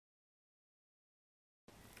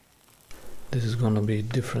This is gonna be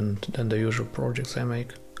different than the usual projects I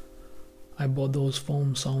make. I bought those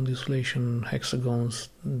foam sound insulation hexagons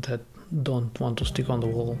that don't want to stick on the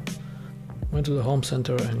wall. Went to the home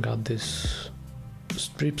center and got these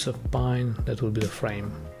strips of pine that will be the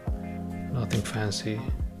frame. Nothing fancy.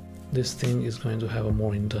 This thing is going to have a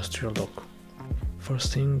more industrial look.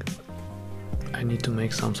 First thing, I need to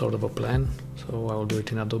make some sort of a plan, so I will do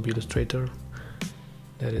it in Adobe Illustrator.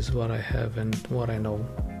 That is what I have and what I know.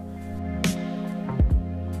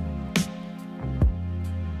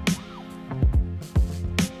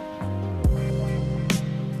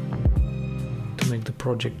 To make the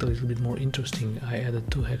project a little bit more interesting, I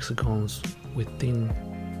added 2 hexagons with thin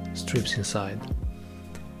strips inside.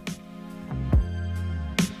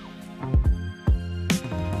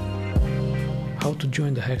 How to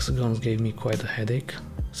join the hexagons gave me quite a headache,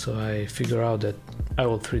 so I figured out that I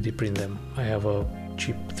will 3D print them. I have a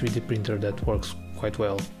cheap 3D printer that works quite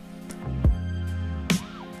well.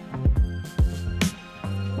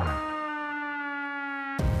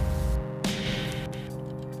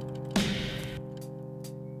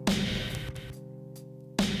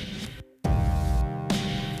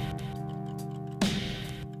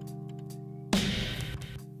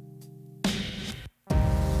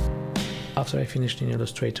 After I finished in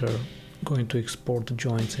Illustrator, I'm going to export the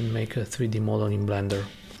joints and make a 3D model in Blender.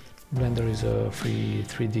 Blender is a free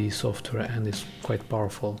 3D software and is quite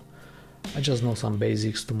powerful. I just know some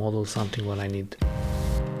basics to model something when I need.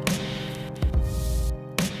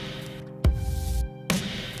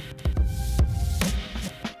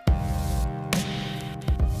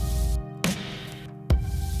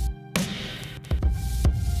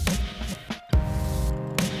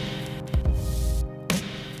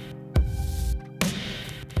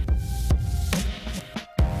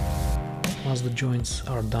 Once the joints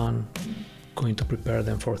are done, I'm going to prepare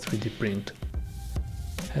them for 3D print.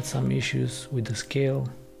 Had some issues with the scale,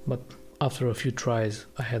 but after a few tries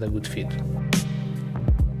I had a good fit.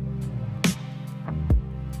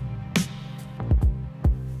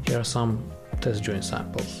 Here are some test joint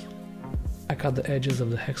samples. I cut the edges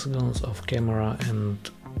of the hexagons off camera and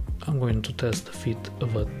I'm going to test the fit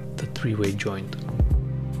of the 3-way joint.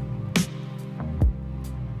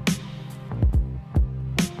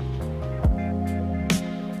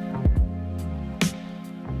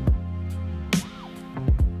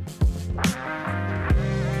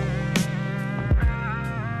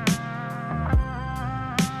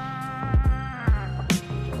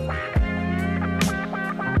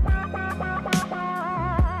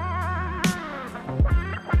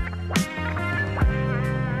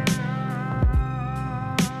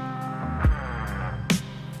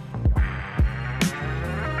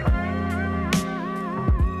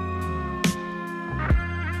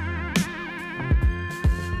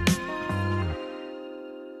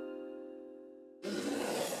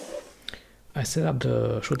 I set up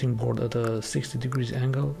the shooting board at a 60 degrees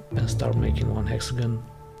angle and start making one hexagon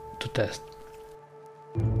to test.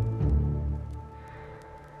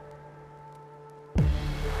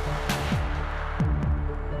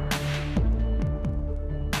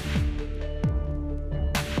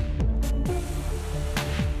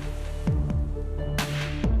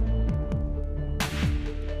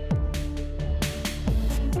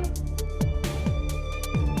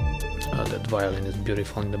 That violin is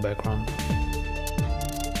beautiful in the background.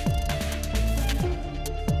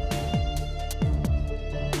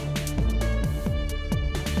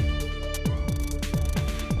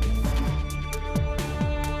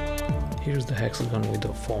 Here's the hexagon with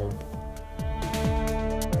the foam.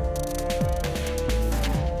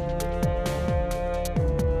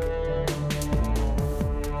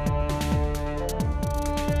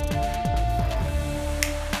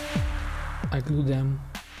 I glued them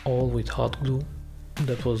all with hot glue.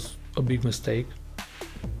 That was a big mistake.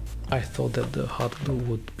 I thought that the hot glue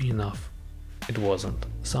would be enough. It wasn't.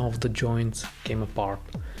 Some of the joints came apart,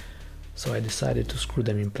 so I decided to screw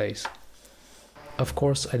them in place. Of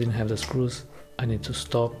course, I didn't have the screws. I need to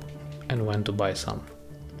stop and went to buy some.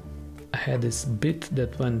 I had this bit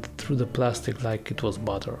that went through the plastic like it was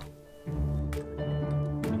butter.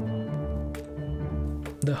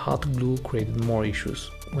 The hot glue created more issues.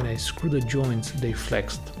 When I screwed the joints, they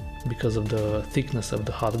flexed because of the thickness of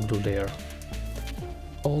the hot glue layer.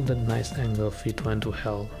 All that nice angle fit went to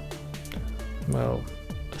hell. Well,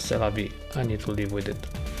 c'est la vie. I need to live with it.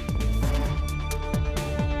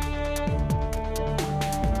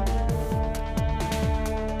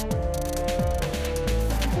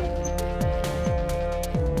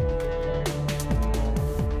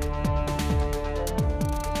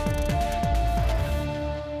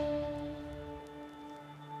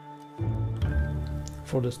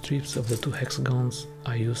 For the strips of the two hexagons,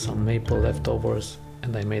 I used some maple leftovers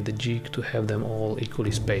and I made a jig to have them all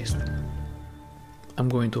equally spaced. I'm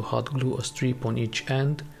going to hot glue a strip on each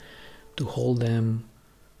end to hold them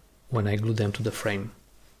when I glue them to the frame.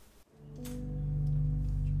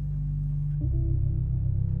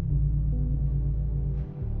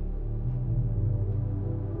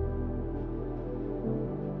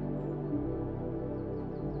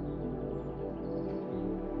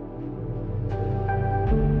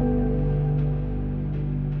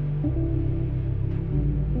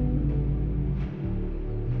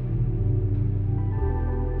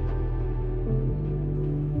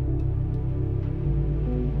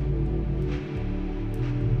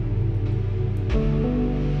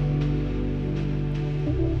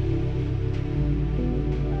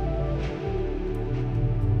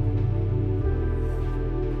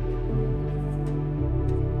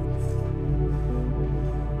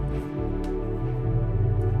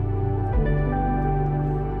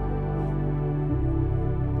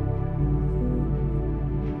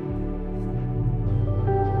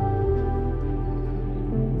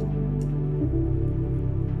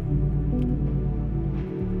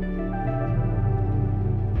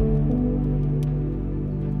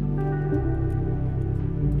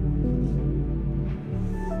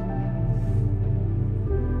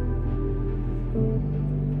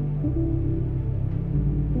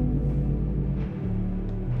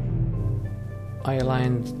 I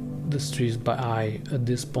aligned the strips by eye. At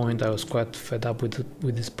this point I was quite fed up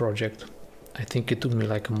with this project. I think it took me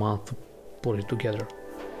like a month to put it together.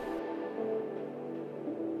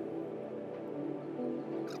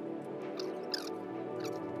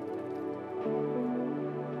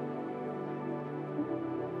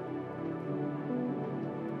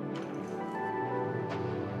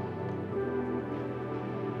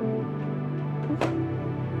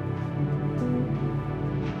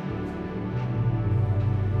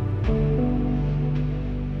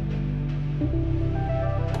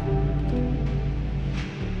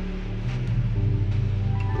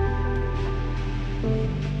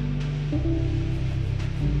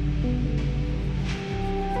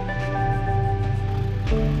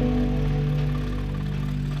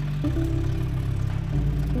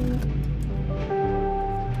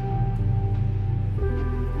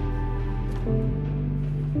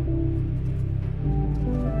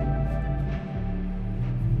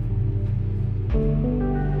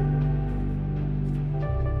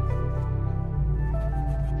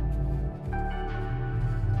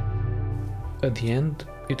 At the end,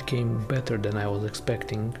 it came better than I was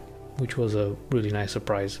expecting, which was a really nice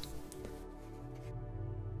surprise.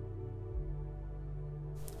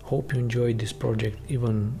 Hope you enjoyed this project,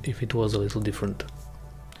 even if it was a little different.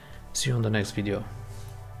 See you on the next video.